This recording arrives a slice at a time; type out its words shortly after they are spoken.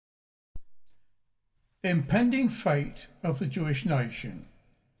Impending fate of the Jewish nation.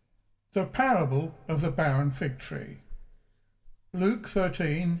 The parable of the barren fig tree. Luke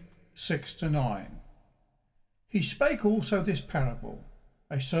 13, 6-9. He spake also this parable.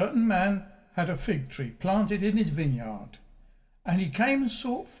 A certain man had a fig tree planted in his vineyard, and he came and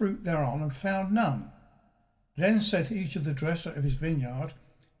sought fruit thereon, and found none. Then said he to the dresser of his vineyard,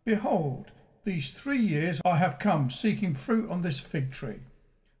 Behold, these 3 years I have come seeking fruit on this fig tree,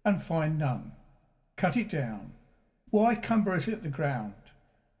 and find none. Cut it down. Why cumbereth it the ground?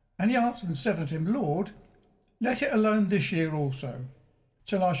 And he answered and said unto him, Lord, let it alone this year also,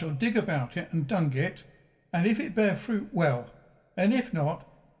 till I shall dig about it and dung it, and if it bear fruit, well, and if not,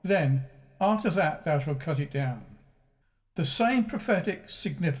 then after that thou shalt cut it down. The same prophetic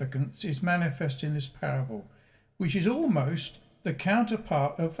significance is manifest in this parable, which is almost the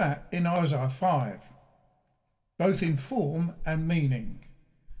counterpart of that in Isaiah 5, both in form and meaning.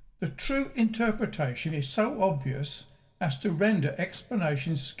 The true interpretation is so obvious as to render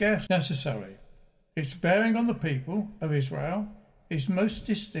explanation scarce necessary. Its bearing on the people of Israel is most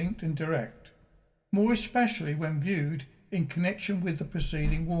distinct and direct, more especially when viewed in connection with the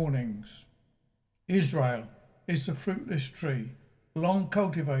preceding warnings. Israel is the fruitless tree, long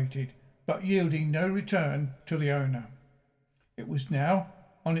cultivated, but yielding no return to the owner. It was now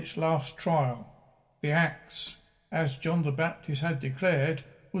on its last trial. The axe, as John the Baptist had declared,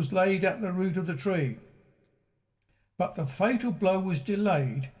 was laid at the root of the tree. But the fatal blow was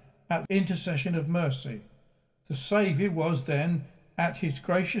delayed at the intercession of mercy. The Saviour was then at his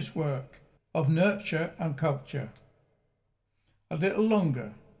gracious work of nurture and culture. A little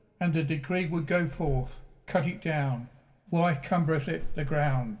longer, and the decree would go forth, cut it down. Why cumbereth it the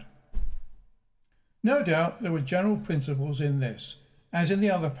ground? No doubt there were general principles in this, as in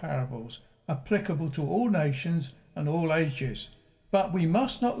the other parables, applicable to all nations and all ages, but we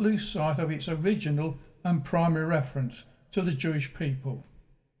must not lose sight of its original and primary reference to the Jewish people.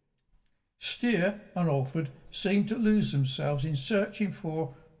 Steer and Alford seem to lose themselves in searching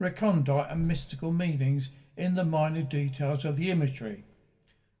for recondite and mystical meanings in the minor details of the imagery,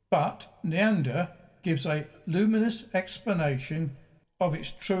 but Neander gives a luminous explanation of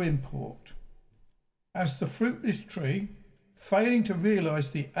its true import. As the fruitless tree, failing to realise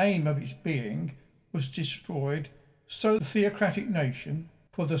the aim of its being, was destroyed, so the theocratic nation,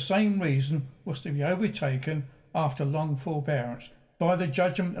 for the same reason, was to be overtaken after long forbearance by the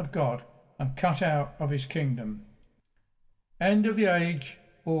judgment of God and cut out of his kingdom. End of the age,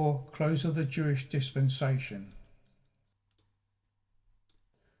 or close of the Jewish dispensation.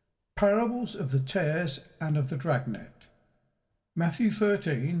 Parables of the tares and of the dragnet. Matthew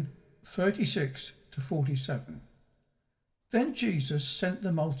 13, 36-47. Then Jesus sent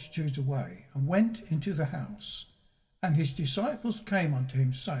the multitudes away and went into the house. And his disciples came unto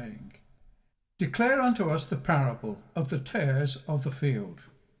him, saying, Declare unto us the parable of the tares of the field.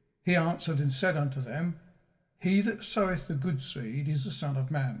 He answered and said unto them, He that soweth the good seed is the Son of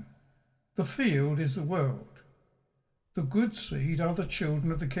Man. The field is the world. The good seed are the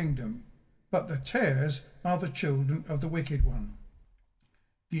children of the kingdom, but the tares are the children of the wicked one.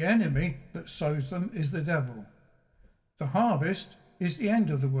 The enemy that sows them is the devil. The harvest is the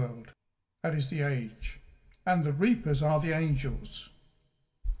end of the world, that is the age, and the reapers are the angels.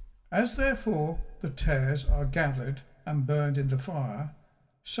 As therefore the tares are gathered and burned in the fire,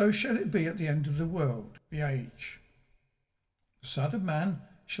 so shall it be at the end of the world, the age. The Son of Man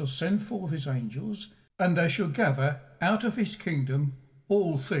shall send forth his angels, and they shall gather out of his kingdom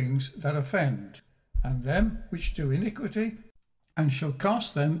all things that offend, and them which do iniquity, and shall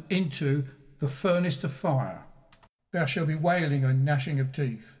cast them into the furnace of fire. There shall be wailing and gnashing of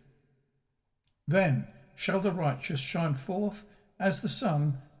teeth. Then shall the righteous shine forth as the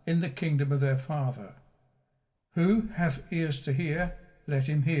sun in the kingdom of their Father. Who hath ears to hear, let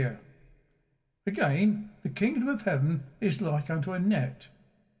him hear. Again, the kingdom of heaven is like unto a net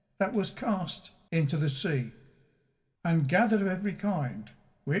that was cast into the sea, and gathered of every kind,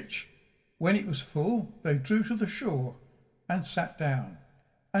 which, when it was full, they drew to the shore, and sat down,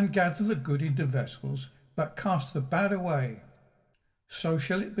 and gathered the good into vessels, but cast the bad away. So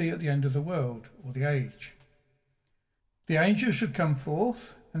shall it be at the end of the world, or the age. The angels shall come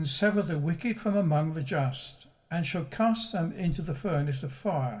forth, and sever the wicked from among the just, and shall cast them into the furnace of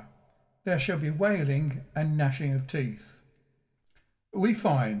fire. There shall be wailing and gnashing of teeth. We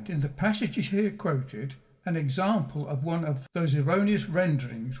find in the passages here quoted an example of one of those erroneous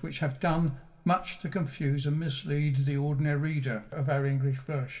renderings which have done much to confuse and mislead the ordinary reader of our English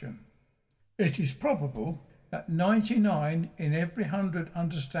version. It is probable that 99 in every 100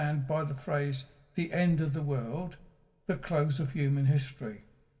 understand by the phrase the end of the world, the close of human history,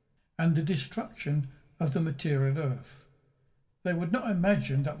 and the destruction of the material earth. They would not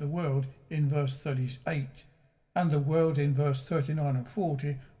imagine that the world in verse 38 and the world in verse 39 and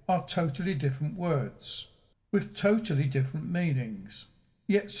 40 are totally different words, with totally different meanings.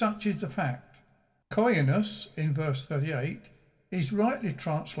 Yet such is the fact. Koinos in verse 38 is rightly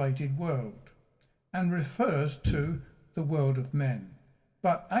translated world and refers to the world of men,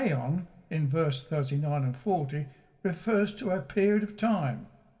 but aeon in verse 39 and 40 refers to a period of time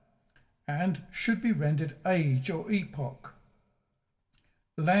and should be rendered age or epoch.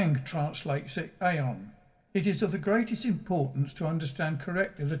 Lang translates it aeon. It is of the greatest importance to understand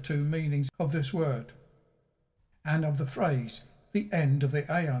correctly the two meanings of this word and of the phrase, the end of the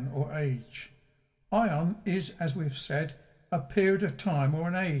aeon or age. Aeon is, as we've said, a period of time or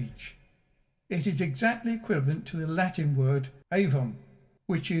an age. It is exactly equivalent to the Latin word aevum,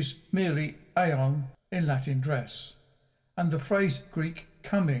 which is merely aeon in Latin dress, and the phrase Greek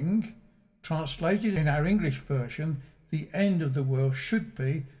coming, translated in our English version, the end of the world, should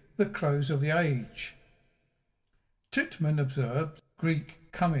be the close of the age. Tittman observed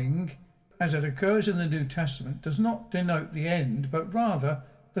Greek coming, as it occurs in the New Testament, does not denote the end, but rather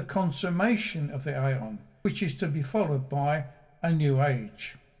the consummation of the aeon, which is to be followed by a new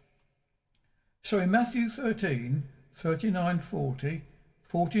age. So in Matthew 13, 39, 40,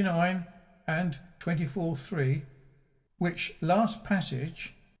 49 and 24:3, which last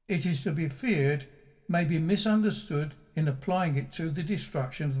passage, it is to be feared, may be misunderstood in applying it to the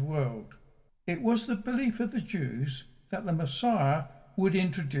destruction of the world. It was the belief of the Jews that the Messiah would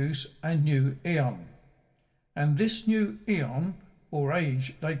introduce a new eon, and this new eon or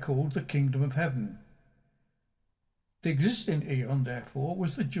age they called the kingdom of heaven. The existing eon, therefore,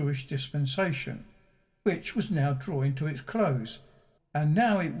 was the Jewish dispensation, which was now drawing to its close, and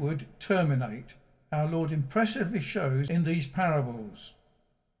now it would terminate. Our Lord impressively shows in these parables.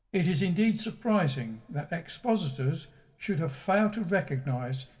 It is indeed surprising that expositors should have failed to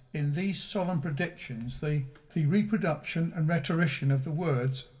recognise in these solemn predictions the reproduction and rhetorician of the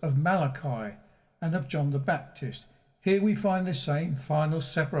words of Malachi and of John the Baptist. Here we find the same final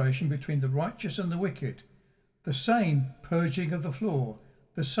separation between the righteous and the wicked, the same purging of the floor,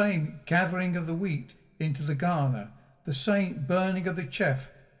 the same gathering of the wheat into the garner, the same burning of the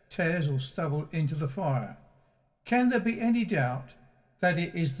chaff, tares or stubble into the fire. Can there be any doubt that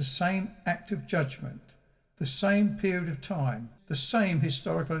it is the same act of judgment, the same period of time, the same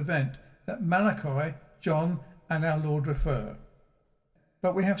historical event that Malachi, John and our Lord refer?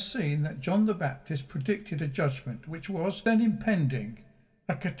 But we have seen that John the Baptist predicted a judgment which was then impending,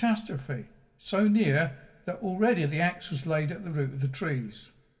 a catastrophe so near that already the axe was laid at the root of the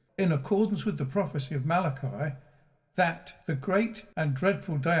trees, in accordance with the prophecy of Malachi, that the great and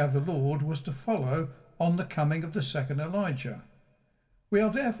dreadful day of the Lord was to follow on the coming of the second Elijah. We are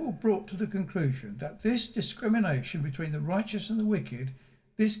therefore brought to the conclusion that this discrimination between the righteous and the wicked,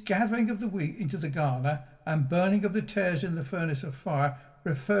 this gathering of the wheat into the garner and burning of the tares in the furnace of fire,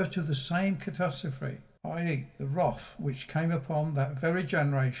 refers to the same catastrophe, i.e. the wrath which came upon that very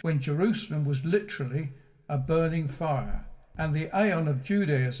generation when Jerusalem was literally a burning fire, and the aeon of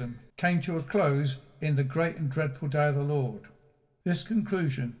Judaism came to a close in the great and dreadful day of the Lord. This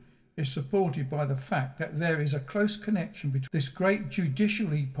conclusion is supported by the fact that there is a close connection between this great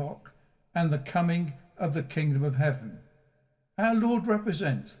judicial epoch and the coming of the kingdom of heaven. Our Lord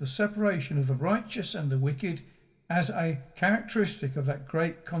represents the separation of the righteous and the wicked as a characteristic of that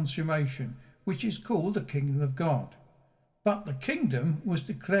great consummation, which is called the kingdom of God. But the kingdom was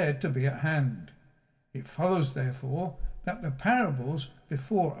declared to be at hand. It follows, therefore, that the parables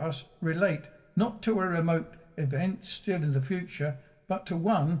before us relate not to a remote event still in the future, but to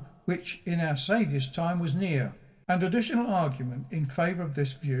one which in our Saviour's time was near. An additional argument in favour of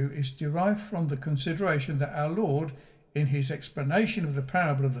this view is derived from the consideration that our Lord, in his explanation of the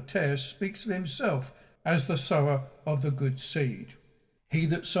parable of the tares, speaks of himself as the sower of the good seed. He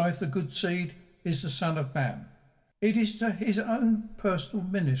that soweth the good seed is the Son of Man. It is to his own personal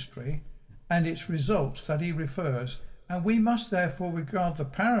ministry and its results that he refers, and we must therefore regard the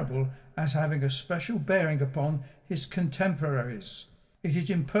parable as having a special bearing upon his contemporaries. It is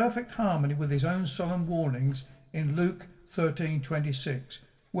in perfect harmony with his own solemn warnings in Luke 13:26,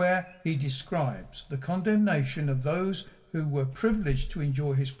 where he describes the condemnation of those who were privileged to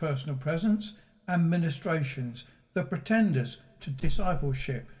enjoy his personal presence and ministrations, the pretenders to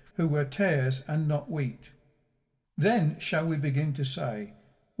discipleship, who were tares and not wheat. Then shall we begin to say,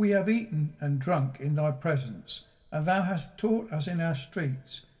 We have eaten and drunk in thy presence, and thou hast taught us in our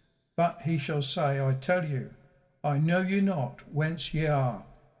streets. But he shall say, I tell you, I know you not whence ye are.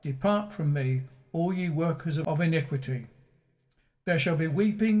 Depart from me, all ye workers of iniquity. There shall be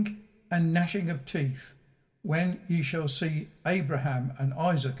weeping and gnashing of teeth, when ye shall see Abraham and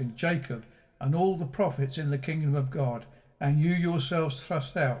Isaac and Jacob and all the prophets in the kingdom of God, and you yourselves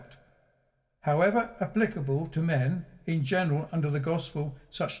thrust out. However applicable to men in general under the gospel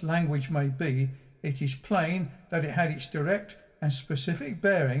such language may be, it is plain that it had its direct and specific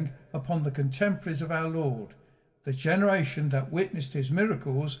bearing upon the contemporaries of our Lord, the generation that witnessed his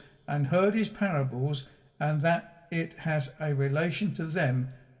miracles and heard his parables, and that it has a relation to them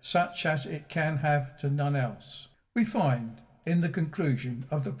such as it can have to none else. We find in the conclusion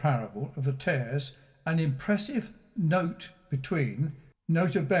of the parable of the tares an impressive note between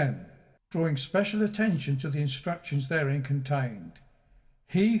nota bene, drawing special attention to the instructions therein contained.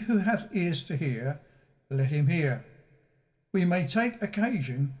 He who hath ears to hear, let him hear. We may take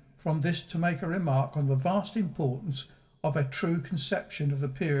occasion from this to make a remark on the vast importance of a true conception of the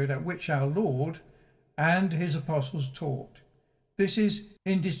period at which our Lord and his apostles taught. This is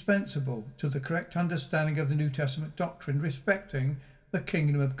indispensable to the correct understanding of the New Testament doctrine respecting the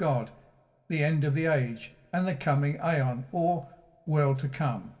kingdom of God, the end of the age, and the coming aeon, or world to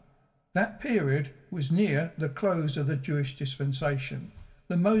come. That period was near the close of the Jewish dispensation.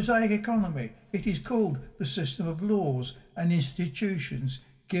 The Mosaic economy, it is called the system of laws and institutions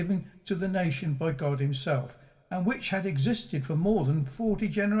given to the nation by God himself, and which had existed for more than 40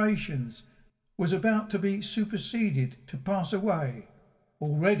 generations, was about to be superseded, to pass away.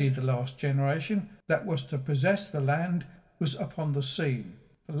 Already the last generation that was to possess the land was upon the scene,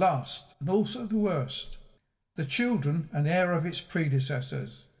 the last and also the worst, the children and heir of its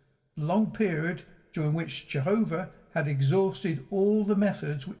predecessors. The long period during which Jehovah had exhausted all the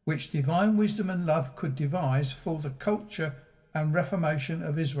methods which divine wisdom and love could devise for the culture and reformation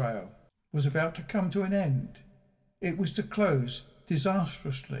of Israel was about to come to an end. It was to close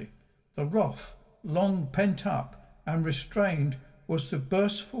disastrously. The wrath, long pent up and restrained, was to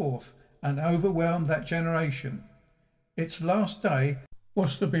burst forth and overwhelm that generation. Its last day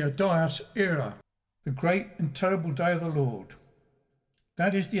was to be a dies ira, the great and terrible day of the Lord.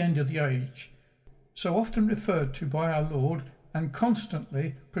 That is the end of the age, so often referred to by our Lord and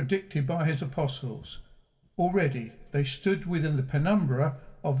constantly predicted by his apostles. Already they stood within the penumbra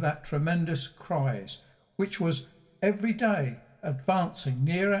of that tremendous cries, which was every day advancing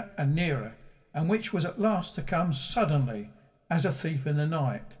nearer and nearer, and which was at last to come suddenly as a thief in the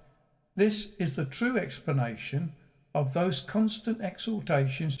night. This is the true explanation of those constant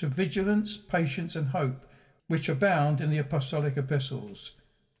exhortations to vigilance, patience and hope which abound in the apostolic epistles.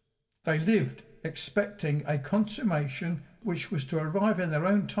 They lived expecting a consummation which was to arrive in their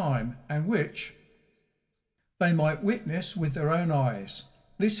own time and which they might witness with their own eyes.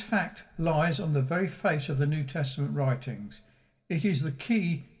 This fact lies on the very face of the New Testament writings. It is the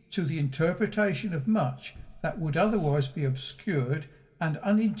key to the interpretation of much that would otherwise be obscured and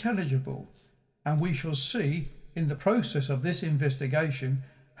unintelligible, and we shall see in the process of this investigation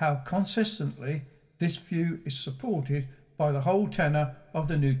how consistently this view is supported by the whole tenor of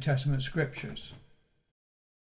the New Testament scriptures.